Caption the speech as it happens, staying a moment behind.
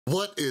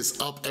What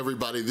is up,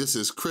 everybody? This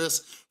is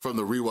Chris from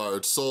The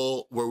Rewired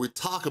Soul, where we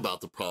talk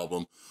about the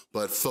problem,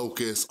 but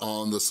focus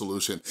on the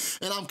solution.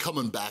 And I'm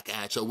coming back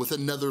at you with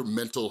another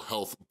mental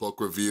health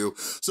book review.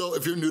 So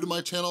if you're new to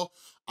my channel,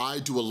 I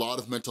do a lot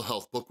of mental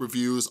health book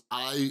reviews.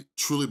 I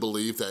truly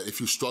believe that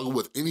if you struggle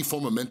with any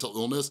form of mental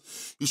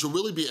illness, you should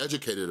really be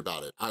educated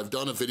about it. I've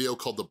done a video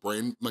called The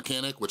Brain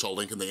Mechanic, which I'll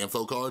link in the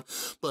info card,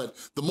 but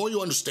the more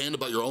you understand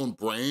about your own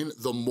brain,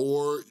 the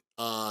more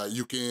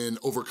you can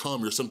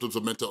overcome your symptoms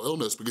of mental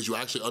illness because you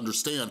actually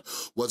understand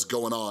what's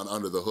going on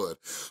under the hood.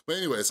 But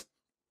anyways,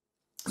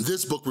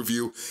 this book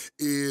review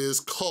is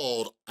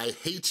called I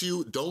Hate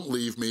You, Don't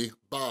Leave Me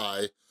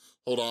by,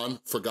 hold on,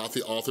 forgot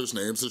the author's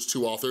names, there's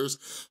two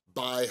authors,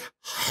 by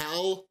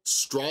Hal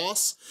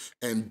Strauss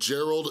and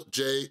Gerald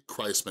J.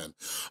 Kreisman.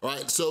 All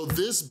right, so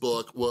this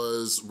book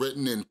was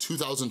written in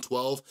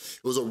 2012.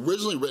 It was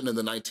originally written in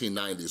the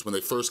 1990s when they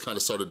first kind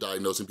of started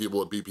diagnosing people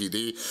with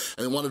BPD,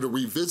 and they wanted to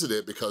revisit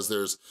it because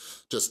there's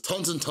just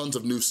tons and tons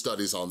of new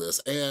studies on this.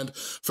 And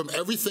from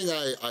everything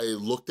I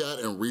looked at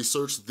and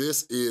researched,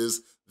 this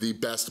is the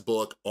best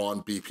book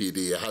on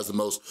BPD. It has the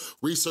most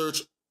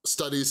research,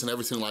 studies and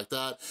everything like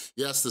that.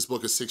 Yes, this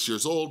book is 6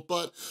 years old,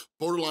 but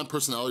borderline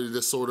personality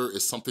disorder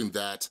is something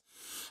that,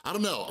 I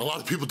don't know, a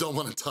lot of people don't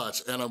want to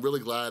touch, and I'm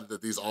really glad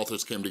that these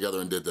authors came together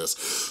and did this.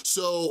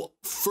 So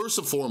first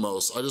and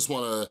foremost, I just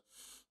want to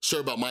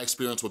share about my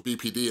experience with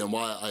BPD and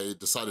why I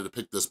decided to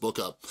pick this book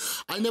up.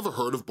 I never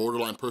heard of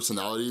borderline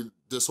personality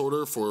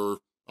disorder for,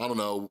 I don't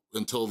know,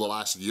 until the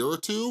last year or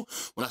two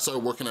when I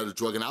started working at a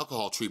drug and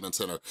alcohol treatment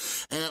center.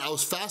 And I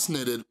was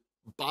fascinated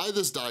by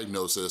this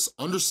diagnosis,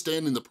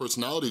 understanding the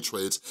personality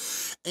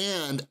traits,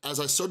 and as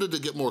I started to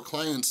get more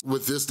clients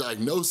with this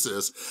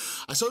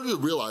diagnosis, I started to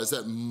realize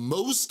that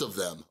most of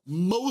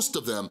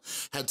them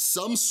had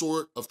some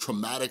sort of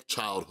traumatic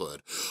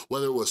childhood,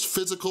 whether it was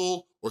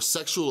physical or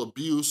sexual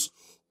abuse,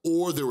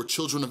 or they were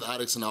children of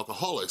addicts and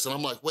alcoholics. And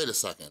I'm like, wait a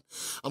second.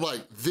 I'm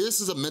like, this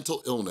is a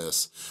mental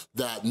illness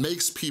that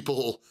makes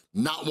people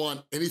not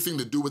want anything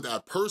to do with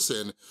that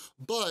person,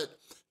 but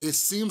it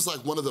seems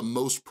like one of the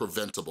most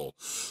preventable.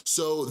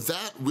 So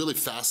that really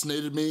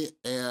fascinated me.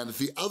 And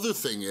the other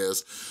thing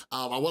is,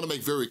 I wanna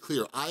make very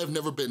clear, I have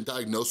never been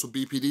diagnosed with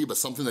BPD, but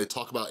something they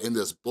talk about in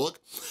this book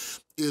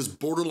is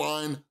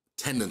borderline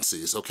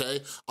tendencies,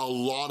 okay? A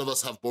lot of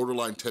us have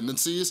borderline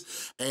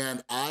tendencies,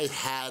 and I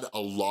had a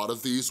lot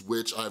of these,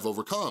 which I've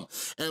overcome.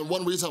 And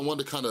one reason I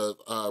wanted to kind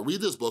of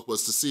read this book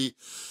was to see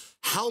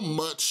how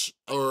much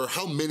or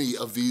how many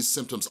of these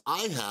symptoms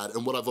I had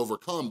and what I've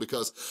overcome,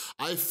 because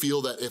I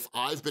feel that if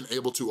I've been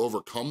able to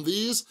overcome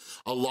these,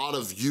 a lot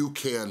of you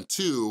can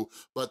too,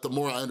 but the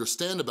more I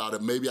understand about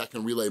it, maybe I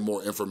can relay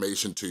more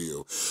information to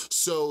you.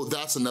 So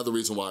that's another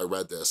reason why I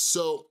read this.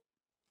 So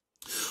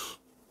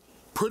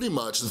pretty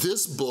much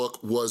this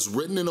book was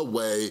written in a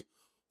way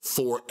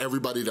for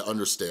everybody to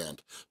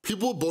understand.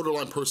 People with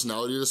borderline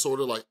personality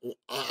disorder, like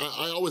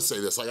I always say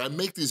this, like I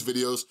make these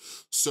videos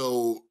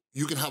so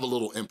you can have a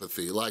little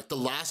empathy. Like the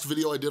last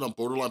video I did on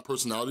borderline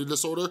personality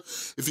disorder,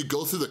 if you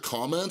go through the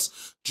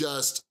comments,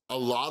 just a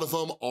lot of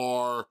them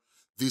are,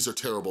 these are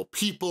terrible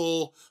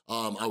people,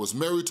 I was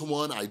married to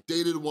one, I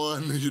dated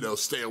one, you know,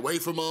 stay away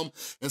from them,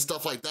 and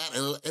stuff like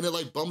that, and it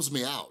like bums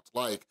me out.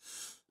 Like,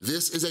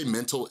 this is a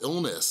mental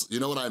illness, you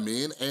know what I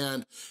mean?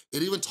 And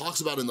it even talks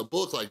about in the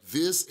book, like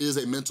this is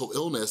a mental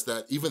illness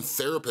that even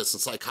therapists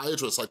and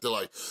psychiatrists, like they're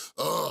like,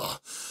 ugh,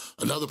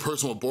 another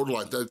person with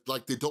borderline,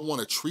 like they don't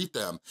wanna treat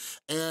them.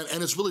 And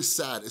it's really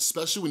sad,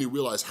 especially when you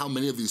realize how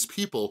many of these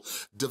people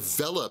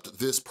developed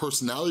this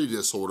personality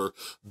disorder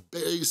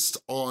based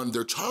on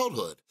their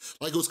childhood.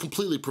 Like it was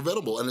completely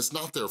preventable and it's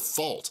not their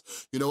fault,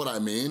 you know what I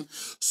mean?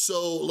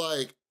 So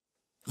like,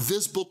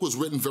 this book was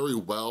written very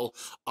well.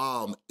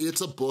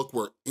 It's a book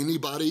where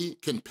anybody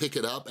can pick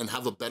it up and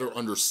have a better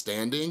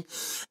understanding.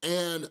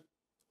 And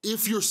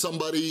if you're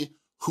somebody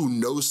who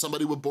knows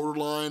somebody with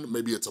borderline,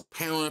 maybe it's a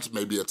parent,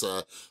 maybe it's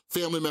a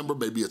family member,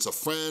 maybe it's a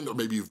friend, or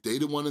maybe you've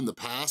dated one in the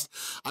past,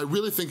 I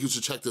really think you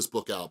should check this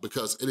book out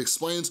because it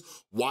explains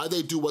why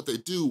they do what they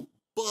do,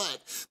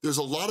 but there's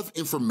a lot of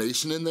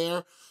information in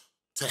there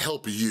to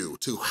help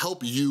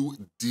you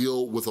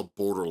deal with a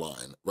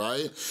borderline,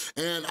 right?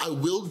 And I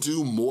will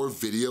do more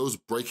videos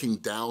breaking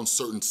down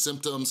certain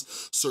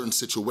symptoms, certain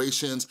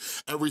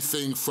situations,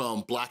 everything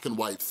from black and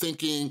white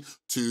thinking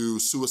to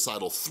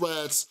suicidal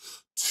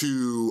threats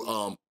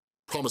to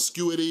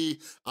promiscuity,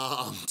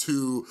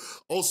 to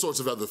all sorts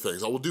of other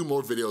things. I will do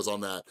more videos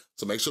on that,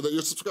 so make sure that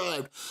you're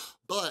subscribed.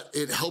 But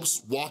it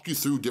helps walk you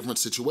through different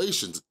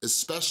situations,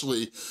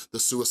 especially the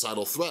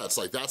suicidal threats.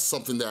 Like that's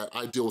something that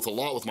I deal with a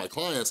lot with my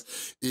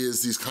clients,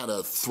 is these kind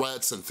of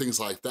threats and things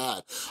like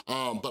that,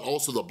 but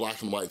also the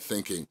black and white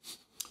thinking.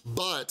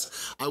 But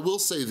I will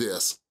say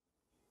this,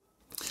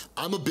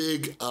 I'm a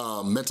big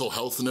mental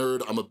health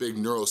nerd, I'm a big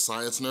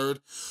neuroscience nerd.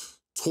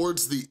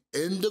 towards the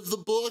end of the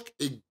book,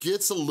 it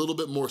gets a little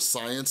bit more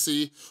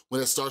sciencey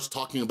when it starts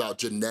talking about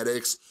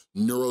genetics,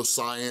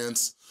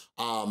 neuroscience.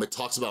 It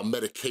talks about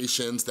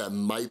medications that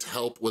might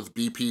help with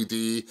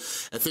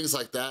BPD and things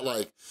like that.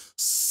 Like,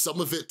 some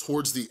of it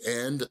towards the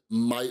end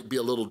might be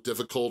a little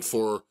difficult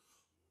for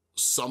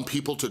some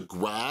people to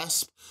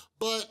grasp,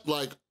 but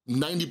like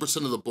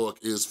 90% of the book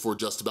is for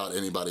just about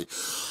anybody.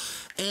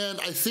 And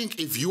I think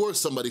if you are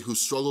somebody who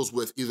struggles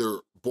with either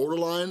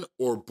borderline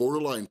or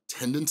borderline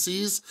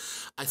tendencies,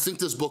 I think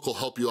this book will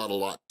help you out a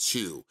lot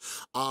too.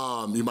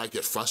 You might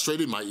get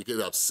frustrated, might get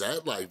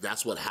upset, like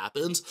that's what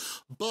happens,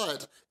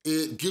 but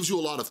it gives you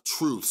a lot of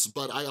truths.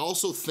 But I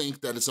also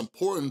think that it's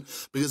important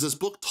because this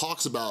book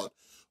talks about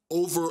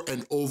over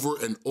and over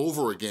and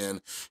over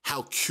again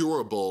how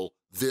curable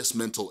this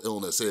mental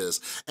illness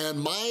is.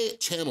 And my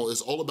channel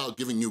is all about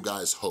giving you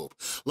guys hope.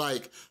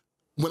 Like,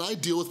 when I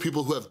deal with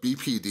people who have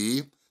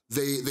BPD,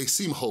 they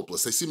seem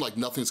hopeless. They seem like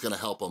nothing's gonna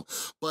help them.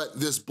 But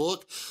this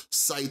book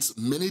cites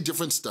many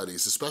different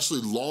studies,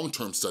 especially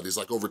long-term studies,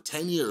 like over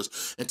 10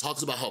 years, and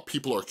talks about how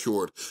people are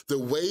cured. The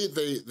way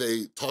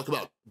they talk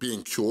about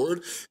being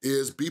cured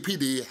is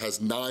BPD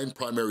has 9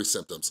 primary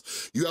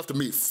symptoms. You have to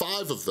meet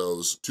 5 of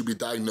those to be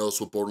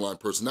diagnosed with borderline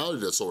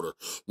personality disorder.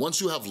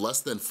 Once you have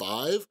less than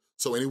 5,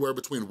 so anywhere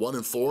between 1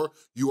 and 4,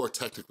 you are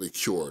technically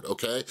cured,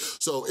 okay?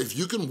 So if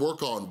you can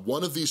work on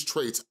one of these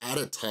traits at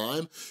a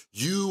time,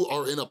 you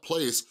are in a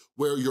place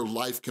where your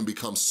life can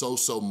become so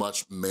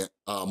much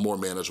more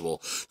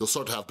manageable. You'll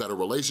start to have better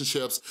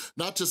relationships,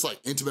 not just like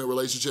intimate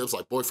relationships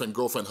like boyfriend,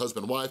 girlfriend,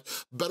 husband,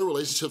 wife, better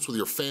relationships with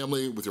your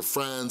family, with your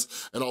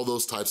friends, and all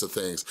those types of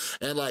things.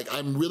 And like,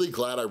 I'm really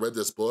glad I read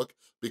this book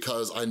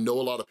because I know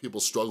a lot of people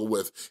struggle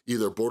with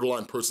either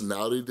borderline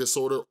personality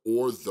disorder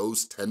or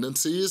those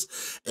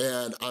tendencies.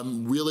 And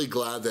I'm really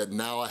glad that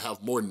now I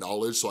have more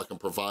knowledge so I can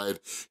provide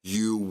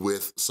you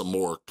with some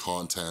more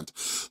content.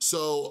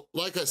 So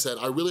like I said,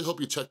 I really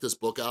hope you check this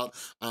book out.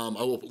 I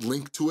will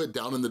link to it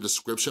down in the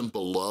description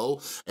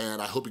below,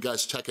 and I hope you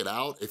guys check it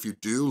out. If you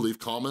do, leave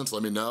comments,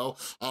 let me know.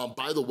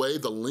 By the way,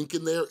 the link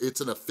in there,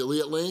 it's an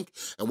affiliate link,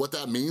 and what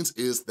that means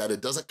is that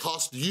it doesn't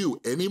cost you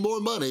any more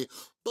money,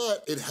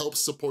 but it helps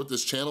support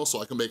this channel so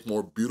I can make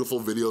more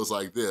beautiful videos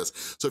like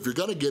this. So if you're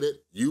gonna get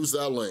it, use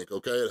that link,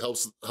 okay? It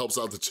helps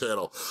out the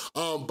channel.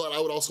 But I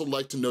would also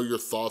like to know your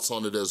thoughts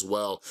on it as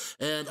well.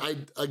 And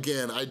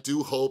I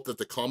do hope that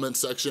the comment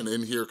section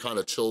in here kind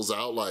of chills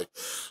out. Like,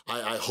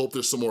 I hope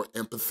there's some more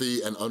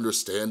empathy and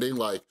understanding.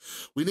 Like,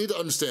 we need to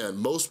understand,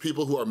 most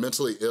people who are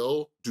mentally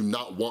ill do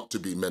not want to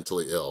be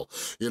mentally ill.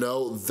 You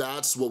know,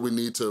 that's what we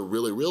need to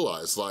really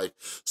realize. Like,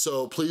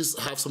 so please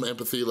have some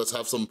empathy. Let's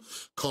have some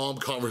calm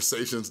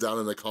conversations down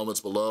in the comments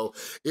below.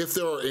 If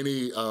there are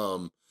any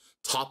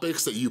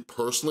topics that you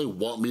personally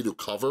want me to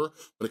cover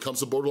when it comes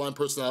to borderline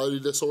personality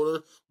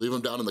disorder, leave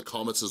them down in the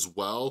comments as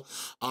well.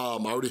 I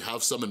already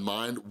have some in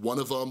mind. One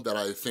of them that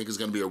I think is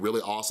gonna be a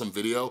really awesome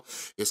video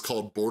is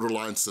called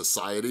Borderline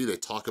Society. They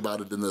talk about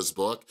it in this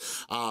book.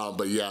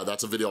 But yeah,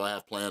 that's a video I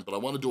have planned, but I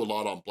wanna do a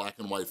lot on black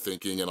and white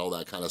thinking and all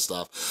that kind of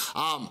stuff.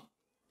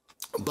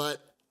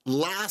 But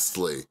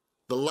lastly,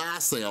 the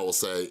last thing I will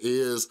say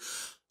is,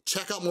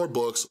 check out more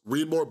books,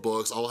 read more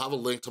books. I'll have a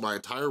link to my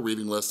entire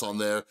reading list on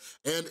there.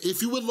 And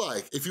if you would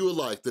like,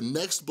 the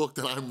next book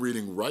that I'm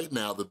reading right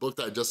now, the book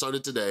that I just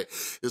started today,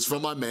 is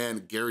from my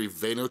man, Gary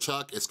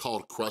Vaynerchuk. It's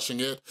called Crushing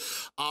It.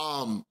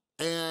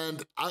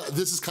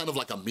 This is kind of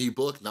like a me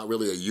book, not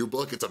really a you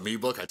book, it's a me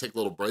book. I take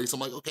little breaks, I'm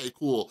like, okay,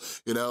 cool,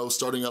 you know,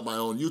 starting up my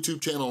own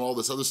YouTube channel and all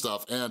this other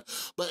stuff.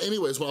 But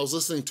anyways, when I was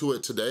listening to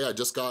it today,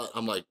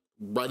 I'm like,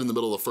 right in the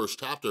middle of the first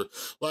chapter,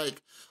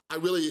 like, I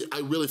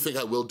really think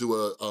I will do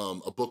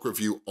a book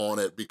review on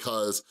it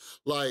because,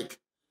 like,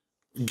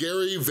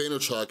 Gary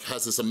Vaynerchuk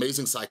has this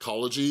amazing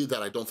psychology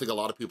that I don't think a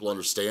lot of people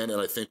understand,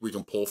 and I think we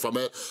can pull from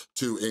it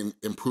to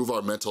improve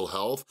our mental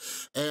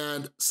health.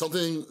 And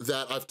something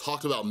that I've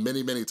talked about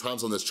many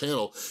times on this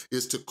channel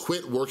is to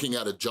quit working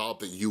at a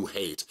job that you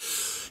hate.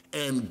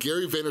 And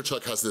Gary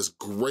Vaynerchuk has this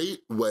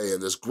great way and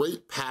this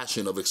great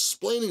passion of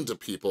explaining to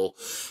people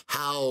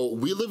how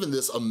we live in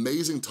this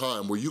amazing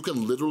time where you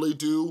can literally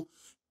do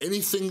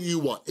anything you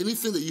want,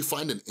 anything that you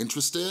find an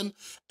interest in,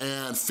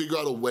 and figure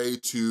out a way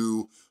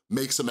to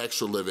make some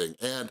extra living.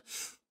 And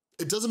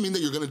it doesn't mean that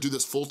you're gonna do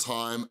this full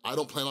time. I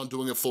don't plan on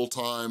doing it full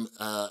time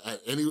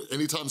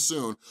anytime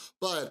soon,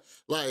 but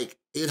like,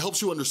 it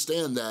helps you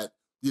understand that,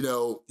 you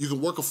know, you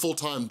can work a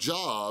full-time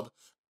job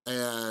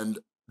and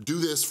do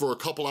this for a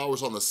couple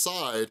hours on the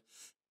side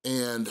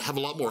and have a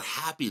lot more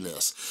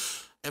happiness.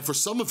 And for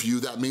some of you,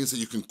 that means that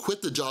you can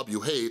quit the job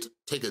you hate,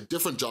 take a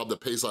different job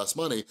that pays less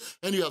money,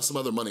 and you have some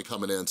other money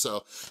coming in.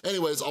 So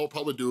anyways, I'll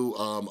probably do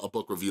a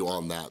book review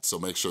on that, so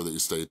make sure that you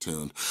stay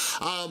tuned.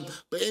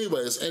 But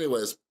anyways,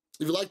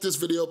 if you like this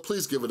video,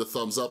 please give it a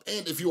thumbs up.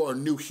 And if you are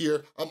new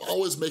here, I'm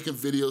always making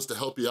videos to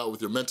help you out with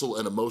your mental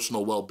and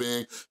emotional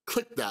well-being.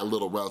 Click that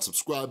little round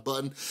subscribe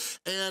button.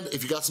 And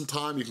if you got some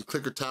time, you can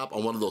click or tap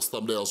on one of those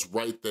thumbnails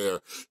right there.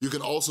 You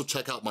can also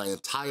check out my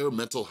entire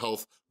mental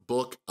health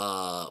book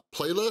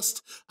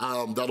playlist.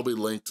 That'll be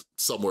linked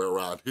somewhere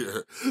around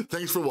here.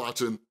 Thanks for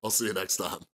watching. I'll see you next time.